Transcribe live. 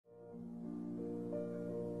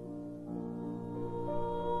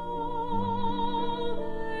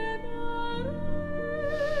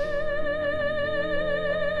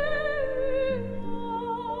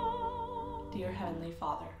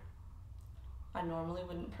I normally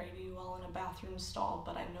wouldn't pray to you all in a bathroom stall,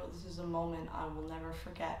 but I know this is a moment I will never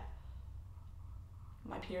forget.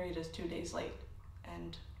 My period is 2 days late,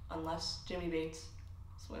 and unless Jimmy Bates,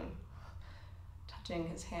 swoon, touching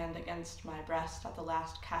his hand against my breast at the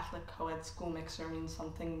last Catholic co-ed school mixer means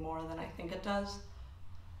something more than I think it does,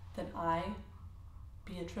 then I,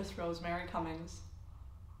 Beatrice Rosemary Cummings,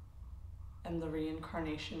 am the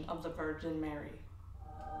reincarnation of the Virgin Mary.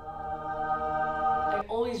 I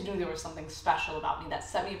always knew there was something special about me that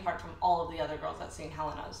set me apart from all of the other girls at St.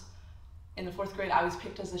 Helena's. In the 4th grade, I was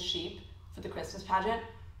picked as a sheep for the Christmas pageant.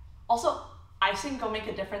 Also, I sing Go Make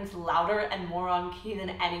a Difference louder and more on key than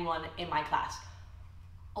anyone in my class.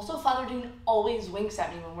 Also, Father Dean always winks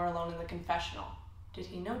at me when we're alone in the confessional. Did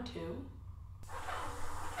he know too?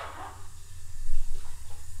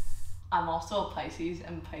 I'm also a Pisces,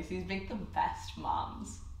 and Pisces make the best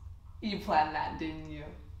moms. You planned that, didn't you?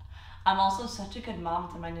 I'm also such a good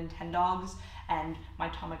mom to my Nintendogs and my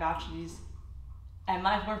Tamagotchis and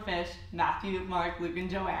my 4 fish, Matthew, Mark, Luke, and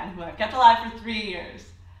Joanne, who I've kept alive for 3 years.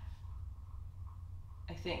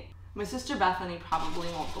 I think. My sister Bethany probably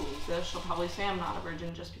won't believe this. She'll probably say I'm not a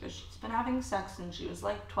virgin just because she's been having sex since she was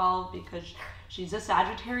like 12 because she's a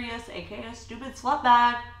Sagittarius, aka a stupid slut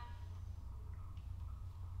bag.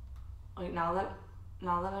 Wait, now that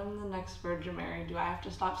I'm the next Virgin Mary, do I have to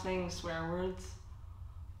stop saying swear words?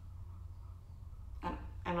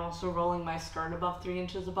 And also rolling my skirt above 3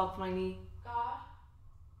 inches above my knee? God,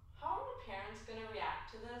 how are my parents gonna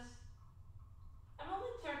react to this? I'm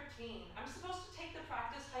only 13. I'm supposed to take the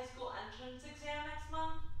practice high school entrance exam next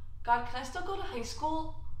month. God, can I still go to high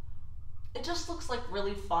school? It just looks like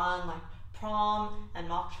really fun, like prom and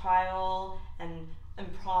mock trial and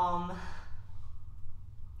prom.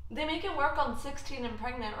 They make it work on 16 and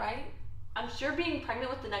pregnant, right? I'm sure being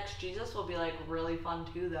pregnant with the next Jesus will be like really fun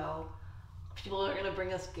too though. People are gonna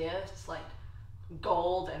bring us gifts like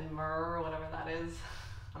gold and myrrh or whatever that is.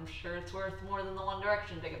 I'm sure it's worth more than the One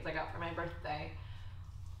Direction tickets I got for my birthday.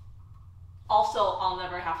 Also, I'll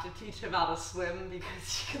never have to teach him how to swim because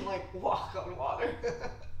he can like walk on water.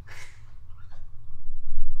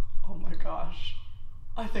 Oh my gosh.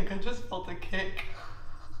 I think I just felt a kick.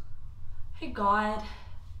 Hey God,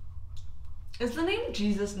 is the name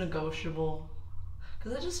Jesus negotiable?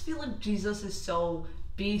 Because I just feel like Jesus is so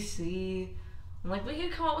BC. And like we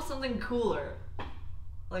could come up with something cooler.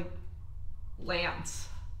 Like Lance.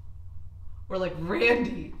 Or like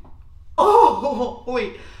Randy. Oh,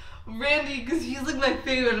 wait. Randy, because he's like my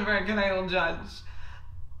favorite American Idol judge.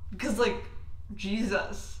 Because like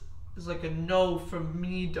Jesus is like a no from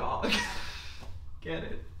me dog. Get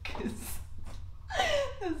it? Because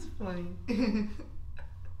that's funny.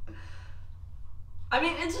 I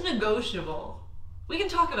mean, it's negotiable. We can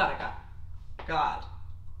talk about it, God.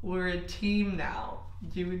 We're a team now.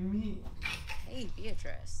 You and me. Hey,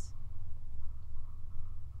 Beatrice.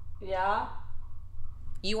 Yeah?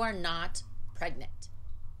 You are not pregnant.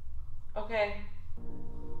 Okay.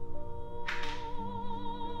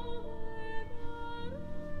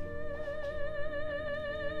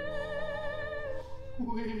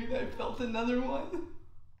 Wait, I felt another one.